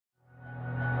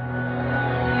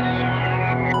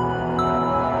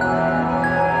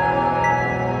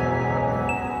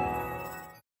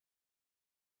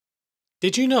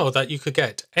Did you know that you could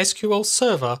get SQL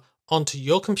Server onto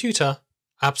your computer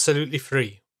absolutely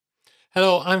free?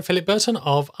 Hello, I'm Philip Burton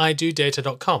of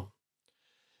idodata.com.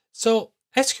 So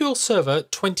SQL Server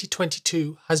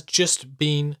 2022 has just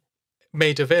been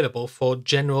made available for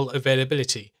general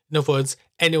availability. In other words,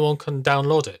 anyone can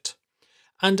download it.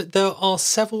 And there are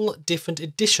several different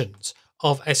editions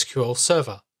of SQL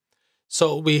Server.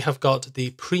 So we have got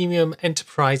the Premium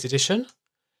Enterprise Edition,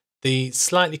 the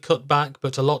slightly cut back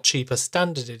but a lot cheaper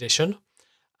Standard Edition,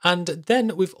 and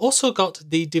then we've also got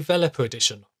the Developer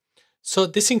Edition. So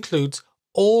this includes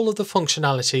all of the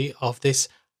functionality of this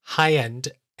high-end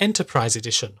Enterprise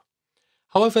Edition.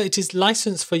 However, it is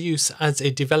licensed for use as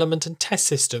a development and test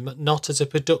system, not as a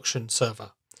production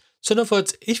server. So in other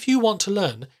words, if you want to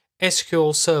learn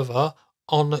SQL Server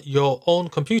on your own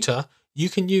computer, you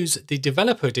can use the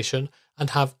Developer Edition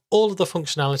and have all of the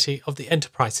functionality of the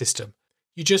Enterprise system.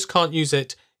 You just can't use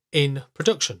it in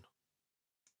production.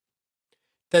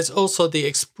 There's also the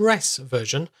Express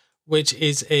version, which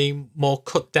is a more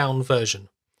cut down version.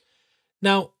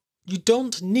 Now, you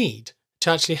don't need to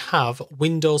actually have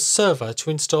Windows Server to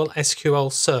install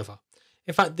SQL Server.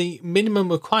 In fact, the minimum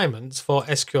requirements for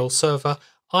SQL Server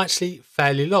are actually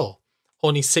fairly low.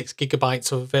 Only 6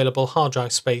 GB of available hard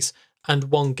drive space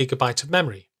and 1 GB of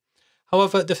memory.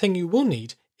 However, the thing you will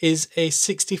need is a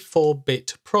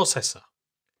 64-bit processor.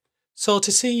 So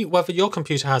to see whether your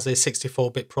computer has a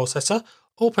 64-bit processor,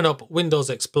 open up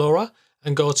Windows Explorer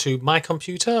and go to My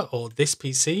Computer or This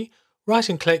PC, right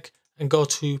and click and go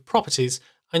to Properties,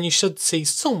 and you should see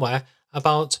somewhere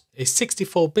about a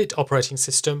 64-bit operating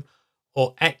system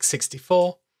or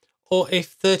x64 or a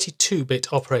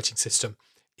 32-bit operating system.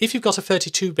 If you've got a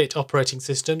 32-bit operating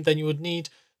system, then you would need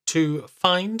to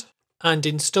find and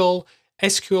install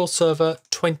SQL Server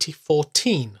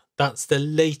 2014. That's the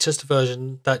latest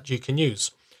version that you can use.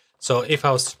 So if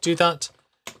I was to do that,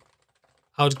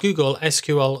 I would Google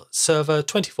SQL Server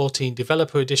 2014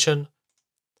 Developer Edition,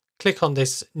 click on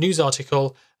this news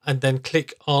article, and then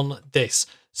click on this.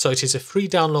 So it is a free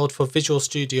download for Visual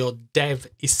Studio Dev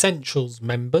Essentials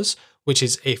members, which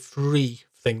is a free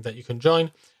thing that you can join.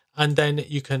 And then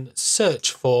you can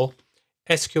search for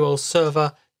SQL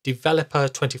Server Developer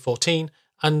 2014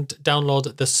 and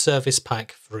download the service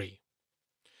pack free.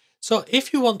 So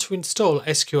if you want to install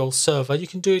SQL Server, you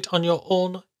can do it on your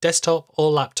own desktop or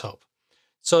laptop.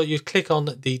 So you click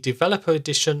on the Developer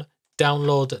Edition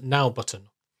Download Now button,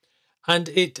 and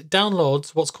it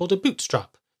downloads what's called a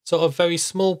bootstrap. So a very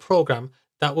small program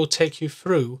that will take you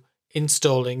through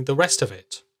installing the rest of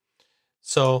it.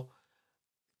 So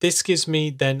this gives me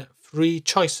then 3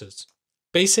 choices: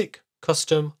 basic,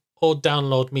 custom, or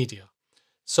download media.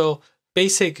 So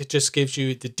basic just gives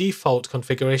you the default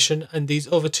configuration, and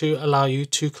these other 2 allow you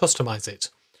to customize it.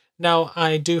 Now,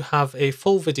 I do have a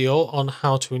full video on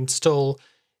how to install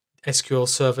SQL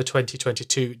Server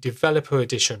 2022 Developer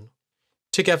Edition,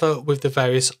 together with the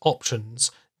various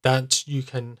options that you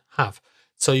can have.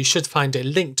 So you should find a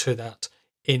link to that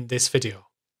in this video.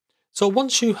 So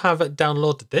once you have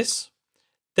downloaded this,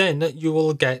 then you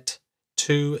will get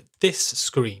to this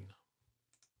screen.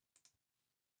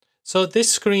 So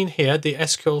this screen here, the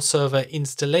SQL Server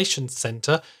Installation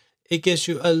Center, it gives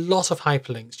you a lot of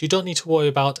hyperlinks. You don't need to worry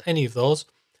about any of those.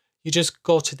 You just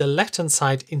go to the left-hand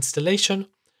side installation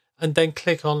and then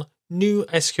click on New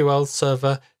SQL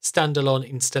Server Standalone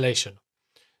Installation.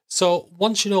 So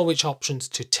once you know which options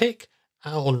to tick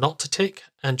or not to tick,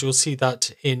 and you'll see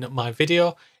that in my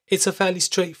video, it's a fairly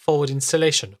straightforward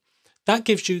installation. That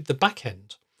gives you the back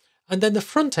end. And then the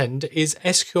front end is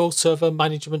SQL Server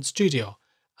Management Studio.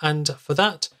 And for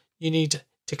that, you need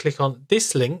to click on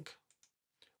this link,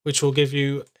 which will give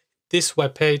you this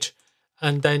web page,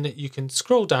 and then you can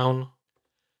scroll down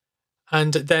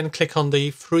and then click on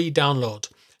the free download.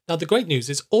 Now, the great news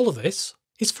is all of this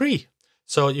is free.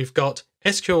 So you've got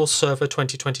SQL Server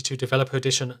 2022 Developer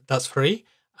Edition, that's free,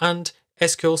 and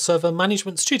SQL Server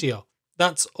Management Studio,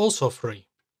 that's also free.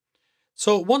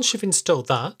 So once you've installed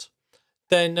that,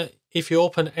 then if you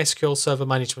open SQL Server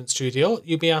Management Studio,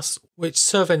 you'll be asked which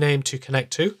server name to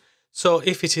connect to. So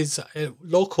if it is a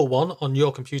local one on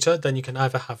your computer, then you can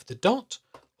either have the dot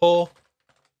or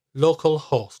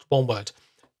localhost, one word.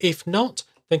 If not,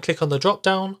 then click on the drop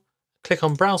down, click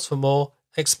on Browse for more,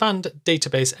 expand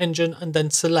Database Engine, and then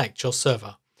select your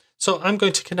server. So I'm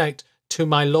going to connect to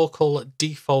my local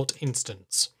default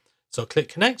instance. So click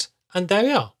Connect, and there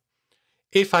we are.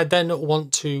 If I then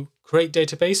want to create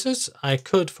databases, I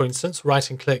could, for instance, right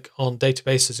and click on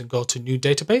Databases and go to New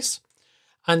Database.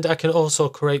 And I can also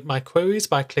create my queries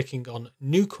by clicking on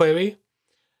New Query,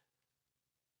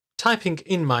 typing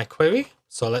in my query.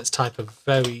 So let's type a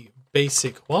very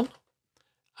basic one.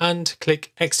 and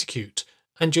click execute,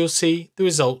 and you'll see the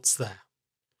results there.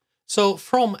 So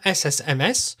from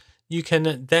SSMS, you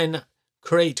can then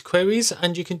create queries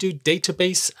and you can do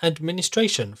database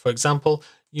administration. For example,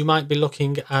 you might be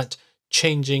looking at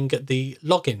changing the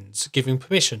logins, giving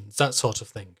permissions, that sort of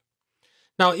thing.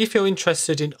 Now, if you're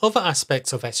interested in other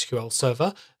aspects of SQL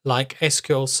Server, like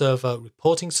SQL Server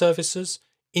reporting services,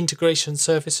 integration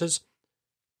services,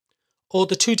 or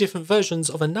the 2 different versions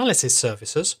of analysis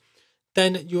services,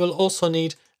 then you will also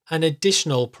need an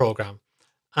additional program.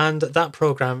 And that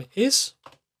program is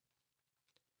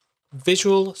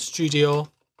Visual Studio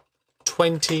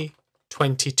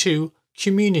 2022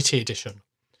 Community Edition.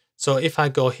 So if I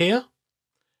go here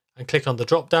and click on the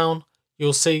drop down,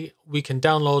 you'll see we can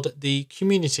download the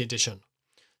Community Edition.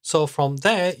 So from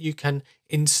there, you can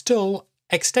install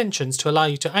extensions to allow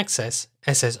you to access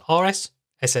SSRS,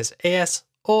 SSAS,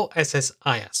 or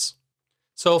SSIS.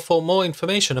 So for more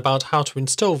information about how to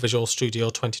install Visual Studio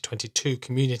 2022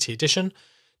 Community Edition,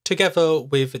 together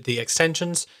with the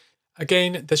extensions,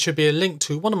 again, there should be a link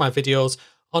to one of my videos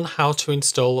on how to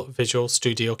install Visual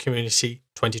Studio Community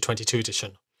 2022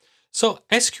 Edition. So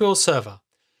SQL Server.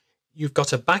 You've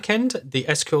got a backend, the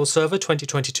SQL Server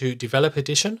 2022 Developer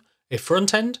Edition, a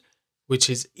front end, which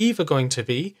is either going to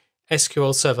be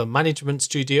SQL Server Management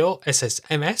Studio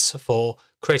SSMS for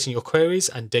creating your queries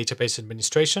and database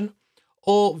administration,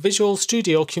 or Visual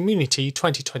Studio Community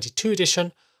 2022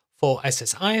 Edition for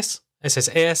SSIS,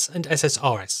 SSAS, and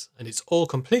SSRS, and it's all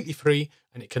completely free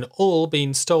and it can all be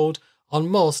installed on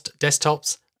most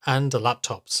desktops and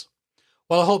laptops.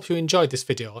 Well, I hope you enjoyed this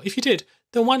video. If you did,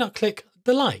 then why not click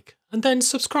the like and then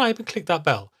subscribe and click that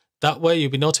bell. That way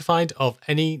you'll be notified of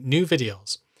any new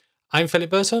videos. I'm Philip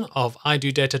Burton of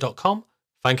idodata.com.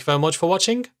 Thank you very much for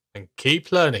watching and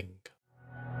keep learning.